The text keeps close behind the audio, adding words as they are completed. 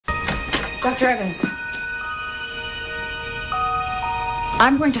Dr. Evans,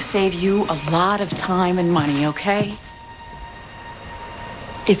 I'm going to save you a lot of time and money, okay?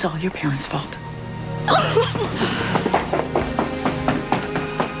 It's all your parents' fault.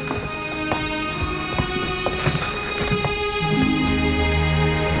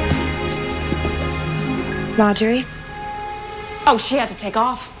 Marjorie? Oh, she had to take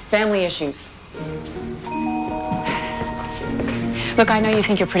off. Family issues. Look, I know you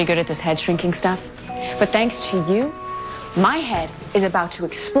think you're pretty good at this head shrinking stuff, but thanks to you, my head is about to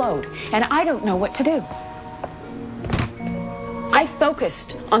explode, and I don't know what to do. I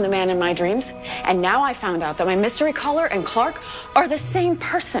focused on the man in my dreams, and now I found out that my mystery caller and Clark are the same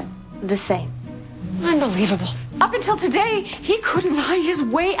person. The same. Unbelievable. Up until today, he couldn't lie his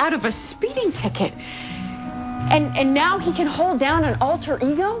way out of a speeding ticket. And now he can hold down an alter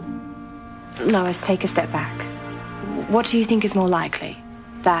ego? Lois, take a step back. What do you think is more likely?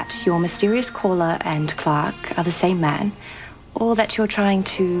 That your mysterious caller and Clark are the same man, or that you're trying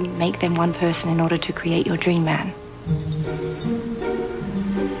to make them one person in order to create your dream man?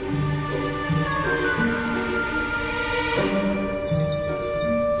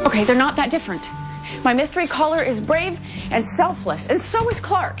 Okay, they're not that different. My mystery caller is brave and selfless, and so is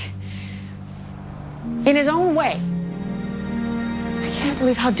Clark. In his own way. I can't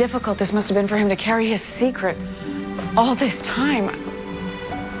believe how difficult this must have been for him to carry his secret all this time.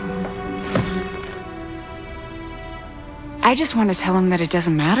 I just want to tell him that it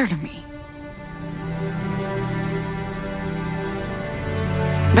doesn't matter to me.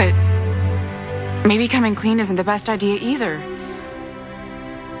 But maybe coming clean isn't the best idea either.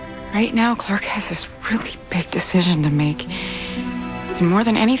 Right now, Clark has this really big decision to make. And more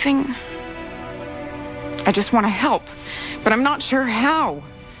than anything, I just want to help, but I'm not sure how.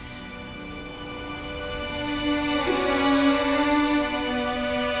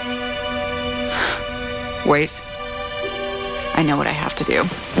 Wait. I know what I have to do.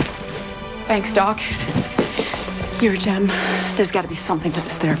 Thanks, Doc. You're a gem. There's got to be something to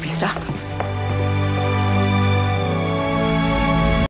this therapy stuff.